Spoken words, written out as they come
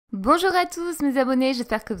Bonjour à tous mes abonnés,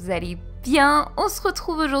 j'espère que vous allez bien. On se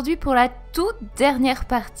retrouve aujourd'hui pour la toute dernière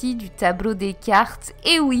partie du tableau des cartes.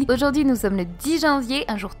 Et oui, aujourd'hui nous sommes le 10 janvier,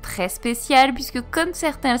 un jour très spécial puisque comme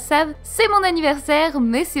certains le savent, c'est mon anniversaire,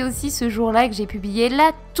 mais c'est aussi ce jour-là que j'ai publié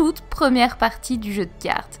la toute première partie du jeu de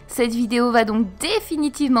cartes. Cette vidéo va donc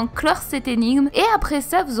définitivement clore cette énigme et après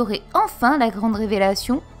ça vous aurez enfin la grande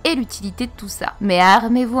révélation et l'utilité de tout ça. Mais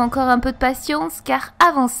armez-vous encore un peu de patience car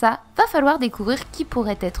avant ça, va falloir découvrir qui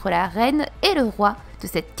pourrait être la reine et le roi de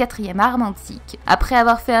cette quatrième arme antique. Après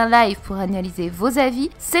avoir fait un live pour analyser vos avis,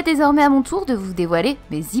 c'est désormais à mon tour de vous dévoiler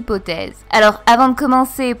mes hypothèses. Alors avant de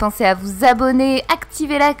commencer, pensez à vous abonner,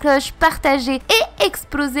 activer la cloche, partager et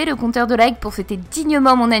exploser le compteur de likes pour fêter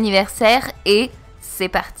dignement mon anniversaire et c'est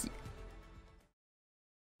parti.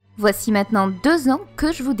 Voici maintenant 2 ans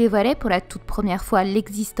que je vous dévoilais pour la toute première fois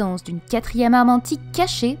l'existence d'une quatrième arme antique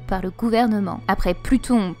cachée par le gouvernement. Après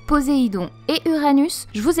Pluton, Poséidon et Uranus,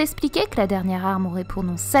 je vous expliquais que la dernière arme aurait pour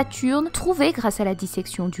nom Saturne, trouvée grâce à la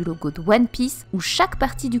dissection du logo de One Piece où chaque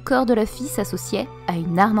partie du corps de la fille s'associait à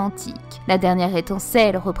une arme antique. La dernière étant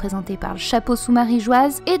celle représentée par le chapeau sous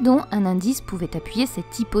Marie-Joise et dont un indice pouvait appuyer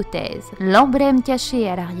cette hypothèse. L'emblème caché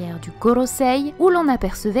à l'arrière du Gorosei où l'on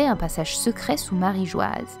apercevait un passage secret sous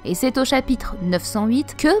Marie-Joise. Et c'est au chapitre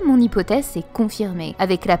 908 que mon hypothèse s'est confirmée,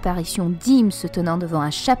 avec l'apparition d'Im se tenant devant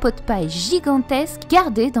un chapeau de paille gigantesque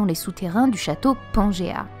gardé dans les souterrains du château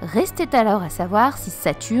Pangéa. Restait alors à savoir si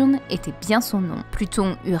Saturne était bien son nom.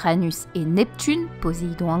 Pluton, Uranus et Neptune,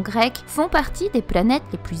 Poséidon en grec, font partie des planètes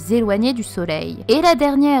les plus éloignées du Soleil. Et la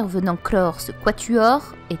dernière venant clore ce quatuor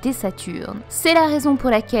était Saturne. C'est la raison pour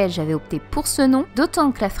laquelle j'avais opté pour ce nom,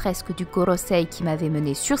 d'autant que la fresque du Gorosei qui m'avait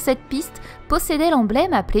mené sur cette piste possédait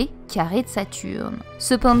l'emblème appelé carré de Saturne.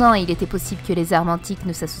 Cependant, il était possible que les armes antiques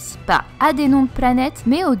ne s'associent pas à des noms de planètes,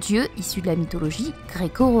 mais aux dieux issus de la mythologie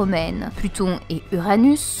gréco-romaine. Pluton et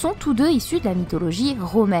Uranus sont tous deux issus de la mythologie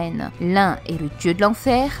romaine. L'un est le dieu de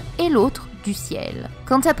l'enfer et l'autre du ciel.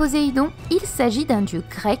 Quant à Poséidon, il s'agit d'un dieu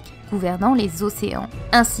grec gouvernant les océans.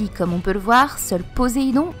 Ainsi, comme on peut le voir, seul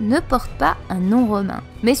Poséidon ne porte pas un nom romain.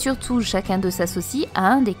 Mais surtout, chacun d'eux s'associe à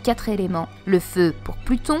un des 4 éléments. Le feu pour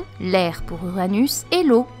Pluton, l'air pour Uranus et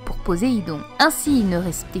l'eau pour Poséidon. Ainsi, il ne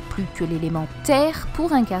restait plus que l'élément terre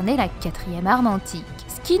pour incarner la quatrième arme antique,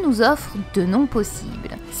 ce qui nous offre 2 noms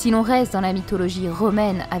possibles. Si l'on reste dans la mythologie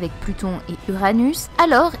romaine avec Pluton et Uranus,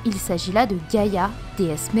 alors il s'agit là de Gaïa,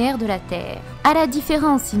 déesse mère de la Terre. À la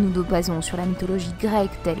différence, si nous nous basons sur la mythologie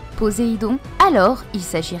grecque telle Poséidon, alors il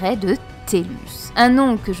s'agirait de Télus. Un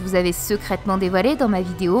nom que je vous avais secrètement dévoilé dans ma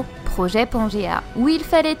vidéo Projet Pangéa, où il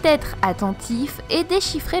fallait être attentif et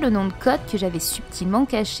déchiffrer le nom de code que j'avais subtilement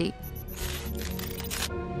caché.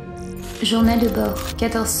 Journal de bord,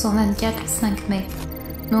 1424, 5 mai.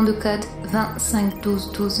 Nom de code 20 5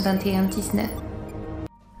 12 12 21 19.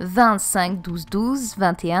 20 5 12 12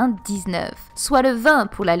 21 19, soit le 20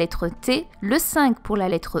 pour la lettre T, le 5 pour la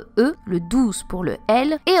lettre E, le 12 pour le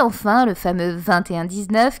L, et enfin le fameux 21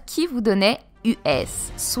 19 qui vous donnait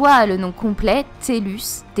US, soit le nom complet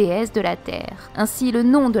Télus, déesse de la Terre. Ainsi, le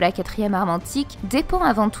nom de la quatrième arme antique dépend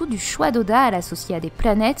avant tout du choix d'Oda à l'associer à des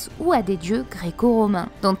planètes ou à des dieux gréco-romains.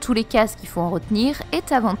 Dans tous les cas, ce qu'il faut en retenir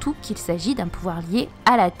est avant tout qu'il s'agit d'un pouvoir lié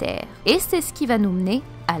à la Terre. Et c'est ce qui va nous mener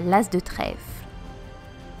à l'as de trèfle.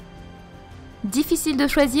 Difficile de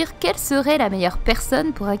choisir quelle serait la meilleure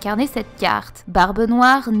personne pour incarner cette carte. Barbe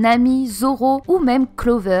Noire, Nami, Zoro ou même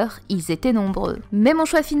Clover, ils étaient nombreux. Mais mon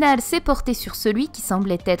choix final s'est porté sur celui qui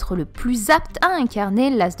semblait être le plus apte à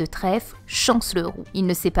incarner l'as de trèfle, Chancelleroux. Il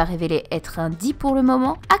ne s'est pas révélé être un dit pour le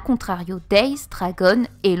moment, à contrario d'Ace, Dragon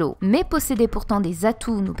et Lo, mais possédait pourtant des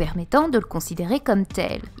atouts nous permettant de le considérer comme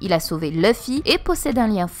tel. Il a sauvé Luffy et possède un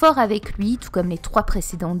lien fort avec lui, tout comme les 3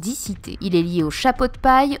 précédents dits cités. Il est lié au chapeau de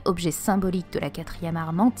paille, objet symbolique de la quatrième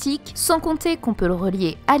arme antique, sans compter qu'on peut le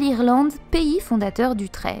relier à l'Irlande, pays fondateur du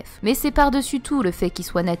trèfle. Mais c'est par-dessus tout le fait qu'il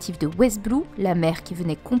soit natif de West Blue, la mer qui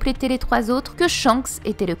venait compléter les 3 autres, que Shanks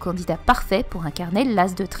était le candidat parfait pour incarner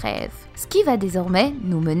l'as de trèfle. Ce qui va désormais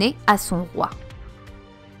nous mener à son roi.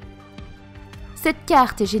 Cette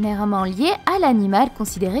carte est généralement liée à l'animal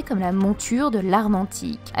considéré comme la monture de l'arme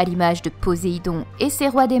antique, à l'image de Poséidon et ses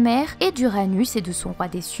rois des mers, et d'Uranus et de son roi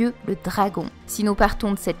des cieux, le dragon. Si nous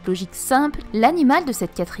partons de cette logique simple, l'animal de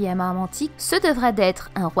cette quatrième arme antique se devra d'être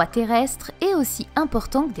un roi terrestre et aussi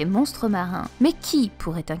important que des monstres marins. Mais qui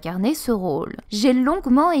pourrait incarner ce rôle? J'ai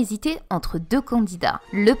longuement hésité entre 2 candidats.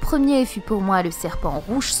 Le premier fut pour moi le serpent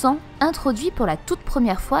rouge sang, introduit pour la toute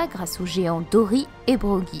première fois grâce aux géants Dory et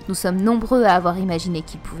Broggy. Nous sommes nombreux à avoir imaginé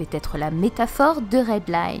qu'il pouvait être la métaphore de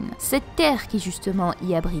Redline, cette terre qui justement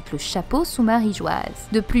y abrite le chapeau sous Marigeoise.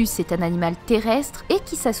 De plus, c'est un animal terrestre et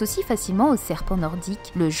qui s'associe facilement au serpent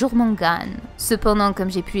nordique, le Jormungand. Cependant, comme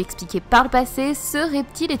j'ai pu l'expliquer par le passé, ce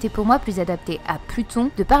reptile était pour moi plus adapté à Pluton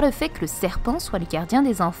de par le fait que le serpent soit le gardien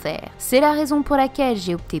des enfers. C'est la raison pour laquelle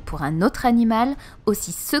j'ai opté pour un autre animal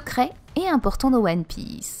aussi secret et important dans One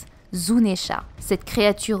Piece. Shūeisha. Cette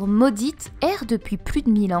créature maudite erre depuis plus de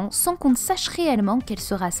 1000 ans sans qu'on ne sache réellement quelle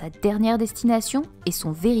sera sa dernière destination et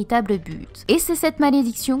son véritable but. Et c'est cette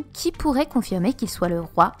malédiction qui pourrait confirmer qu'il soit le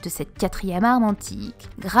roi de cette 4e arme antique,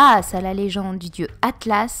 grâce à la légende du dieu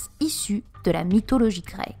Atlas issue de la mythologie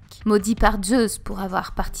grecque. Maudit par Zeus pour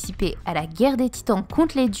avoir participé à la guerre des titans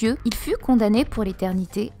contre les dieux, il fut condamné pour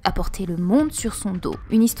l'éternité à porter le monde sur son dos.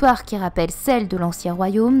 Une histoire qui rappelle celle de l'ancien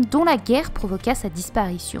royaume dont la guerre provoqua sa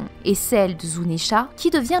disparition, et celle de Shūeisha qui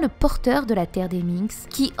devient le porteur de la terre des Minx,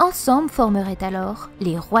 qui ensemble formeraient alors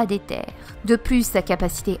les rois des terres. De plus, sa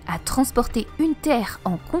capacité à transporter une terre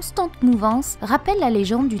en constante mouvance rappelle la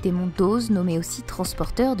légende du démon d'Oz nommé aussi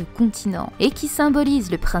transporteur de continents, et qui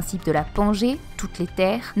symbolise le principe de la Pangée, toutes les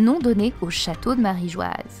terres, nom donné au château de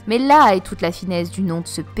Marigeoise. Mais là est toute la finesse du nom de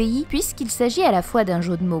ce pays, puisqu'il s'agit à la fois d'un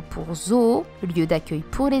jeu de mots pour zoo, lieu d'accueil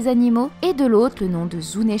pour les animaux, et de l'autre le nom de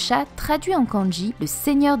Shūeisha, traduit en kanji, le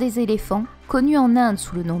seigneur des éléphants, connu en Inde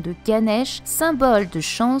sous le nom de Ganesh, symbole de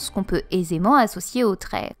chance qu'on peut aisément associer au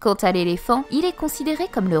trèfle. Quant à l'éléphant, il est considéré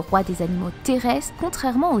comme le roi des animaux terrestres,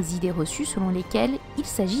 contrairement aux idées reçues selon lesquelles il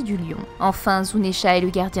s'agit du lion. Enfin, Shūeisha est le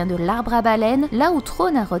gardien de l'arbre à baleines, là où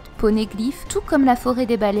trône un rod poneglyphe, tout comme la forêt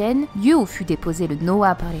des baleines, lieu où fut déposé le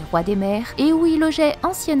Noah par les rois des mers, et où il logeait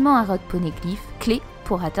anciennement un rod poneglyphe, clé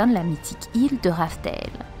pour atteindre la mythique île de Raftel.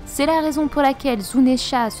 C'est la raison pour laquelle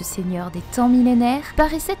Shūeisha, ce seigneur des temps millénaires,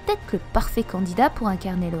 paraissait être le parfait candidat pour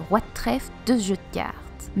incarner le roi de trèfle de ce jeu de cartes.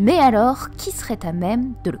 Mais alors, qui serait à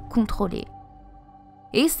même de le contrôler ?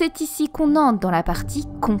 Et c'est ici qu'on entre dans la partie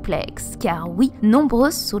complexe, car oui,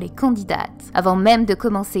 nombreuses sont les candidates. Avant même de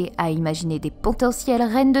commencer à imaginer des potentielles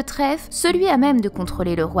reines de trèfle, celui à même de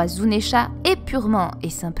contrôler le roi Shūeisha est purement et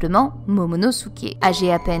simplement Momonosuke.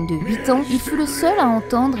 Âgé à peine de 8 ans, il fut le seul à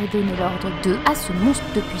entendre et donner l'ordre de à ce monstre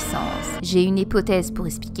de puissance. J'ai une hypothèse pour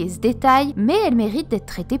expliquer ce détail, mais elle mérite d'être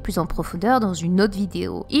traitée plus en profondeur dans une autre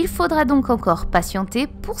vidéo. Il faudra donc encore patienter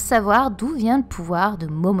pour savoir d'où vient le pouvoir de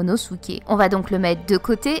Momonosuke. On va donc le mettre de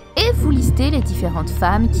côté et vous lister les différentes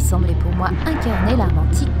femmes qui semblaient pour moi incarner l'arme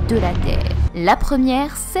antique de la Terre. La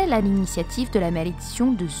première, celle à l'initiative de la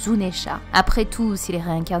malédiction de Shūeisha. Après tout, si les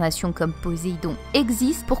réincarnations comme Poséidon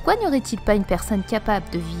existent, pourquoi n'y aurait-il pas une personne capable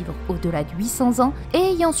de vivre au-delà de 800 ans et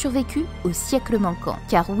ayant survécu au siècle manquant?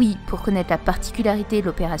 Car oui, pour connaître la particularité de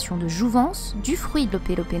l'opération de jouvence, du fruit de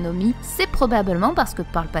l'opélopénomie, c'est probablement parce que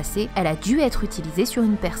par le passé, elle a dû être utilisée sur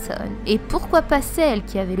une personne. Et pourquoi pas celle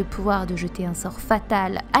qui avait le pouvoir de jeter un sort fatal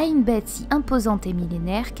à une bête si imposante et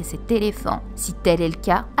millénaire qu'est cet éléphant? Si tel est le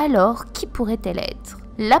cas, alors qui pourrait-elle être?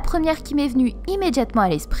 La première qui m'est venue immédiatement à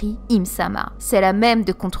l'esprit, Im-sama. C'est la même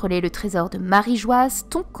de contrôler le trésor de Marigeoise,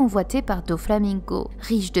 tant convoité par Doflamingo.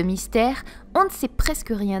 Riche de mystères, on ne sait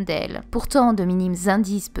presque rien d'elle. Pourtant, de minimes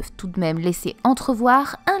indices peuvent tout de même laisser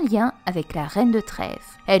entrevoir un lien avec la reine de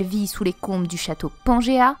trèfle. Elle vit sous les combles du château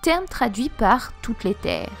Pangea, terme traduit par toutes les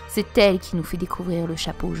terres. C'est elle qui nous fait découvrir le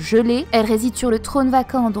chapeau gelé. Elle réside sur le trône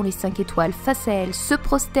vacant dont les 5 étoiles face à elle se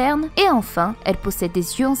prosternent. Et enfin, elle possède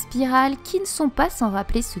des yeux en spirale qui ne sont pas sans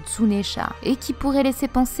rappeler ceux de Shūeisha et qui pourraient laisser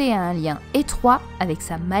penser à un lien étroit avec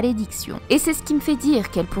sa malédiction. Et c'est ce qui me fait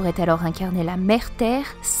dire qu'elle pourrait alors incarner la mère terre,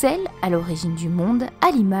 celle à l'origine du monde,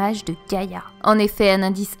 à l'image de Gaïa. En effet, un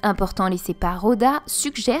indice important laissé par Oda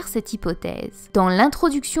suggère cette hypothèse. Dans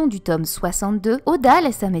l'introduction du tome 62, Oda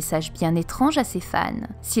laisse un message bien étrange à ses fans.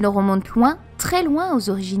 Si l'on remonte loin, très loin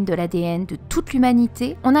aux origines de l'ADN de toute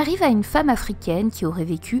l'humanité, on arrive à une femme africaine qui aurait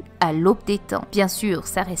vécu à l'aube des temps. Bien sûr,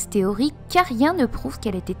 ça reste théorique car rien ne prouve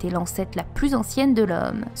qu'elle ait été l'ancêtre la plus ancienne de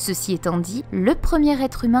l'homme. Ceci étant dit, le premier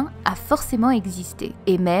être humain a forcément existé,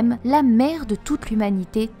 et même la mère de toute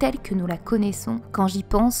l'humanité telle que nous la connaissons. Quand j'y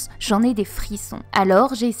pense, j'en ai des frissons.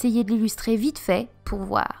 Alors j'ai essayé de l'illustrer vite fait pour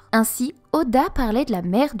voir. Ainsi, Oda parlait de la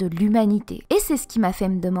mère de l'humanité, et c'est ce qui m'a fait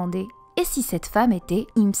me demander, Et si cette femme était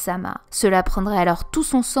Im-sama? Cela prendrait alors tout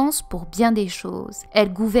son sens pour bien des choses.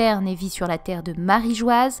 Elle gouverne et vit sur la terre de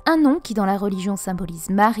Marie-Joise, un nom qui dans la religion symbolise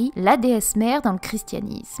Marie, la déesse mère dans le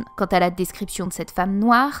christianisme. Quant à la description de cette femme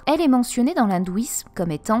noire, elle est mentionnée dans l'hindouisme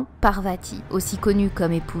comme étant Parvati, aussi connue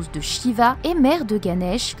comme épouse de Shiva et mère de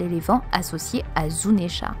Ganesh, l'éléphant associé à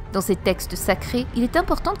Shūeisha. Dans ces textes sacrés, il est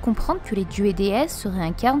important de comprendre que les dieux et déesses se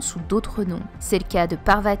réincarnent sous d'autres noms. C'est le cas de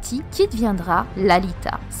Parvati qui deviendra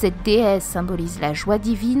Lalita. Cette déesse symbolise la joie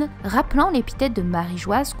divine, rappelant l'épithète de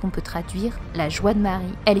Marie-Joise qu'on peut traduire la joie de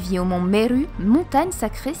Marie. Elle vit au mont Mère, montagne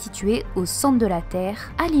sacrée située au centre de la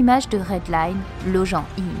terre, à l'image de Redline, Lojan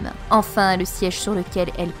Im. Enfin, le siège sur lequel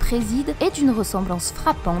elle préside est d'une ressemblance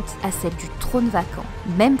frappante à celle du trône vacant.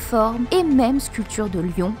 Même forme et même sculpture de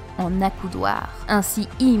lion en accoudoir. Ainsi,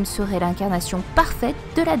 Im serait l'incarnation parfaite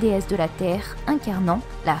de la déesse de la terre, incarnant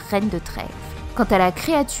la reine de trêve. Quant à la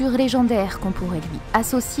créature légendaire qu'on pourrait lui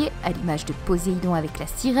associer, à l'image de Poséidon avec la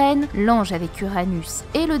sirène, l'ange avec Uranus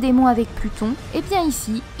et le démon avec Pluton, eh bien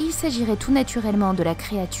ici, il s'agirait tout naturellement de la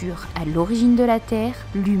créature à l'origine de la Terre,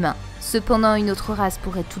 l'humain. Cependant, une autre race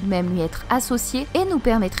pourrait tout de même lui être associée et nous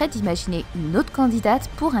permettrait d'imaginer une autre candidate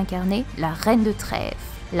pour incarner la reine de trêve,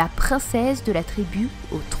 la princesse de la tribu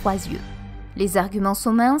aux 3 yeux. Les arguments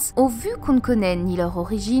sont minces, au vu qu'on ne connaît ni leur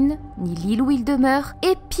origine, ni l'île où ils demeurent,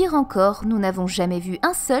 et pire encore, nous n'avons jamais vu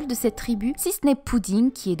un seul de cette tribu, si ce n'est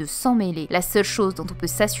Pudding qui est de s'en mêler. La seule chose dont on peut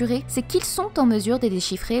s'assurer, c'est qu'ils sont en mesure de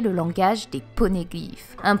déchiffrer le langage des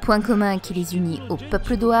poneglyphes. Un point commun qui les unit au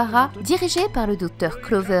peuple d'Ohara, dirigé par le docteur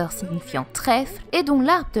Clover signifiant trèfle, et dont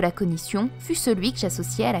l'arbre de la cognition fut celui que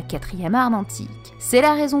j'associais à la 4e arme antique. C'est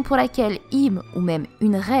la raison pour laquelle Im, ou même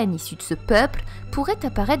une reine issue de ce peuple, pourrait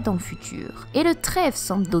apparaître dans le futur. Et le trèfle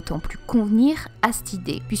semble d'autant plus convenir à cette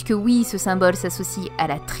idée, puisque oui, ce symbole s'associe à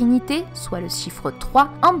la Trinité, soit le chiffre 3,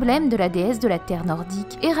 emblème de la déesse de la terre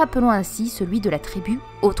nordique, et rappelons ainsi celui de la tribu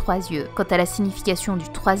aux 3 yeux. Quant à la signification du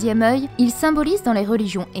 3e œil, il symbolise dans les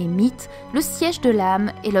religions et mythes le siège de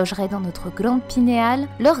l'âme et logerait dans notre glande pinéale,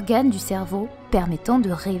 l'organe du cerveau permettant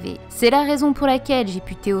de rêver. C'est la raison pour laquelle j'ai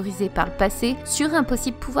pu théoriser par le passé sur un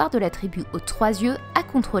possible pouvoir de la tribu aux 3 yeux à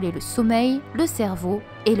contrôler le sommeil, le cerveau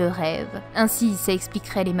et le rêve. Ainsi, ça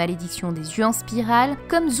expliquerait les malédictions des yeux en spirale,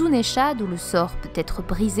 comme Shūeisha d'où le sort peut être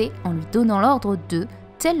brisé en lui donnant l'ordre de,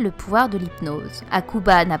 tel le pouvoir de l'hypnose.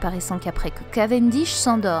 Akuba n'apparaissant qu'après que Cavendish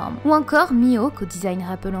s'endorme, ou encore Mihawk au design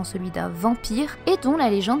rappelant celui d'un vampire et dont la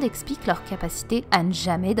légende explique leur capacité à ne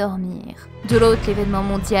jamais dormir. De l'autre, l'événement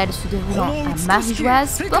mondial se déroulant à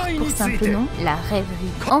Marie-Joise porte pour simple nom la rêverie.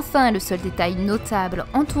 Enfin, le seul détail notable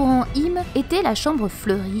entourant Im était la chambre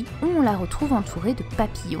fleurie où on la retrouve entourée de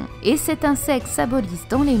papillons. Et cet insecte symbolise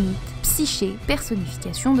dans les mythes Psyché,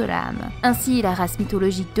 personnification de l'âme. Ainsi, la race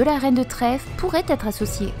mythologique de la reine de trèfle pourrait être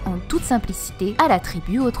associée en toute simplicité à la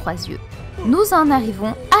tribu aux 3 yeux. Nous en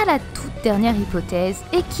arrivons à la toute dernière hypothèse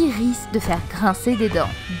et qui risque de faire grincer des dents,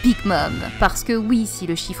 Big Mom. Parce que oui, si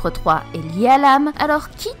le chiffre 3 est lié à l'âme, alors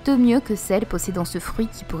qui de mieux que celle possédant ce fruit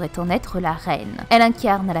qui pourrait en être la reine? Elle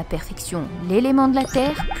incarne à la perfection l'élément de la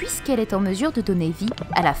terre puisqu'elle est en mesure de donner vie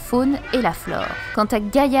à la faune et la flore. Quant à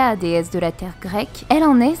Gaïa, déesse de la terre grecque, elle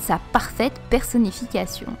en est sa parfaite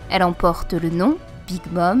personnification. Elle en porte le nom Big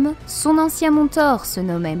Mom, son ancien mentor se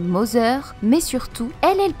nommait Mother, mais surtout,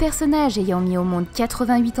 elle est le personnage ayant mis au monde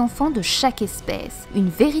 88 enfants de chaque espèce, une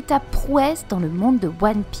véritable prouesse dans le monde de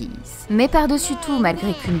One Piece. Mais par-dessus tout,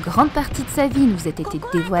 malgré qu'une grande partie de sa vie nous ait été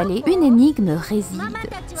dévoilée, une énigme réside,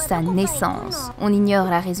 sa naissance. On ignore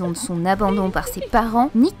la raison de son abandon par ses parents,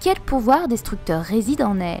 ni quel pouvoir destructeur réside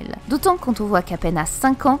en elle. D'autant quand on voit qu'à peine à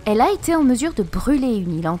 5 ans, elle a été en mesure de brûler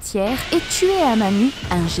une île entière et tuer à main nue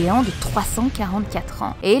un géant de 344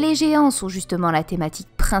 ans. Et les géants sont justement la thématique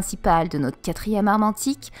principale de notre 4e arme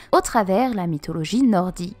antique au travers la mythologie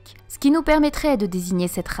nordique. Ce qui nous permettrait de désigner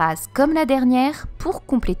cette race comme la dernière pour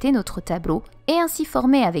compléter notre tableau et ainsi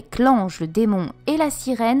former avec l'ange, le démon et la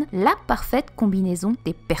sirène la parfaite combinaison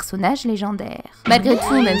des personnages légendaires. Malgré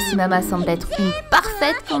tout, même si Mama semble être une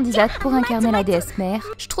parfaite candidate pour incarner la déesse mère,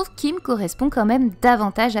 je trouve qu'Im correspond quand même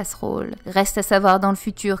davantage à ce rôle. Reste à savoir dans le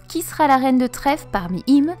futur qui sera la reine de trèfle parmi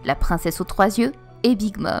Im, la princesse aux 3 yeux et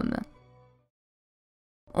Big Mom.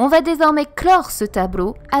 On va désormais clore ce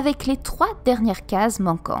tableau avec les 3 dernières cases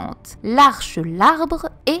manquantes, l'arche, l'arbre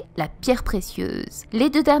et la pierre précieuse. Les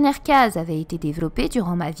 2 dernières cases avaient été développées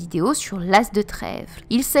durant ma vidéo sur l'as de trèfle.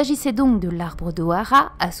 Il s'agissait donc de l'arbre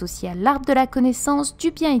d'Ohara, associé à l'arbre de la connaissance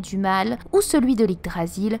du bien et du mal, ou celui de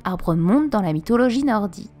l'Yggdrasil, arbre monde dans la mythologie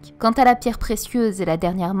nordique. Quant à la pierre précieuse, la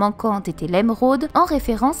dernière manquante était l'émeraude, en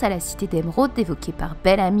référence à la cité d'émeraude évoquée par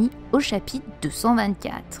Bellamy au chapitre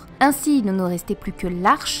 224. Ainsi, il ne nous restait plus que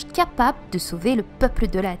l'arche capable de sauver le peuple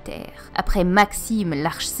de la Terre. Après Maxime,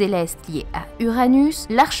 l'arche céleste liée à Uranus,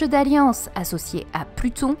 l'arche d'alliance associée à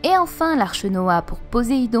Pluton, et enfin l'arche Noah pour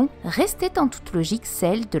Poséidon, restait en toute logique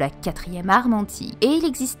celle de la 4e arme antique. Et il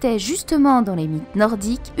existait justement dans les mythes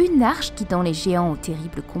nordiques une arche qui dans les géants au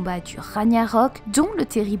terrible combat du Ragnarok, dont le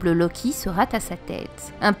terrible Loki sera à sa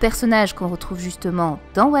tête. Un personnage qu'on retrouve justement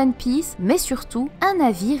dans One Piece, mais surtout un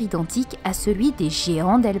navire identique à celui des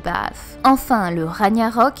géants d'Elbaf. Enfin, le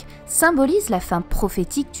Ragnarok symbolise la fin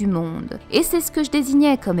prophétique du monde, et c'est ce que je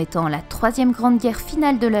désignais comme étant la 3e grande guerre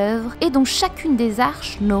finale de l'œuvre, et dont chacune des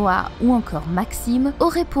arches, Noah ou encore Maxime,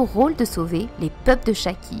 aurait pour rôle de sauver les peuples de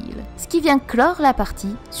chaque île. Ce qui vient clore la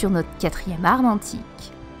partie sur notre 4e arme antique.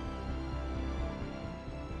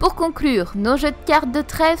 Pour conclure, nos jeux de cartes de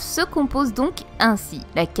trèfle se composent donc ainsi.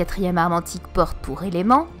 La 4e arme antique porte pour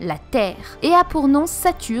élément la Terre et a pour nom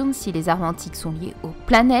Saturne si les armes antiques sont liées aux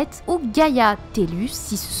planètes ou Gaïa, Tellus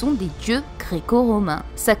si ce sont des dieux gréco-romains.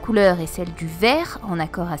 Sa couleur est celle du vert en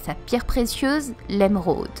accord à sa pierre précieuse,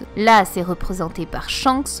 l'émeraude. L'as est représenté par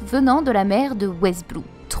Shanks venant de la mer de West Blue.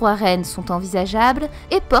 3 reines sont envisageables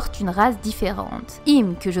et portent une race différente.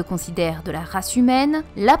 Im, que je considère de la race humaine,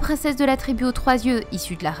 la princesse de la tribu aux 3 yeux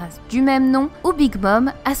issue de la race du même nom, ou Big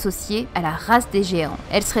Mom associée à la race des géants.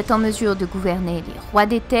 Elle serait en mesure de gouverner les rois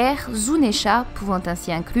des terres, Shūeisha pouvant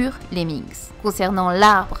ainsi inclure les Minx. Concernant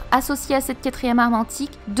l'arbre associé à cette 4e arme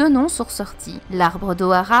antique, 2 noms sont ressortis. L'arbre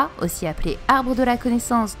d'Ohara, aussi appelé arbre de la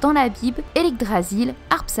connaissance dans la Bible, et l'yggdrasil,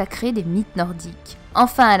 arbre sacré des mythes nordiques.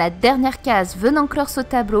 Enfin, à la dernière case venant clore ce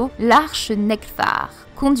tableau, l'arche Neglfar,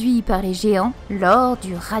 conduit par les géants lors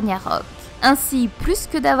du Ragnarok. Ainsi, plus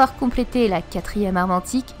que d'avoir complété la 4e arme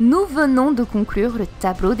antique, nous venons de conclure le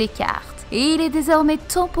tableau des cartes. Et il est désormais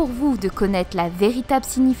temps pour vous de connaître la véritable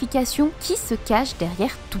signification qui se cache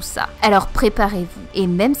derrière tout ça. Alors préparez-vous, et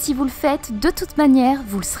même si vous le faites, de toute manière,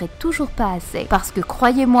 vous le serez toujours pas assez. Parce que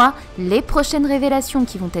croyez-moi, les prochaines révélations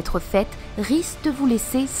qui vont être faites risquent de vous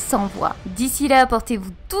laisser sans voix. D'ici là,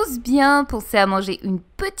 portez-vous tous bien, pensez à manger une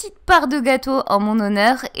petite part de gâteau en mon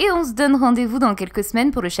honneur, et on se donne rendez-vous dans quelques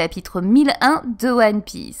semaines pour le chapitre 1001 de One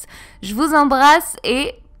Piece. Je vous embrasse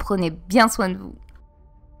et prenez bien soin de vous.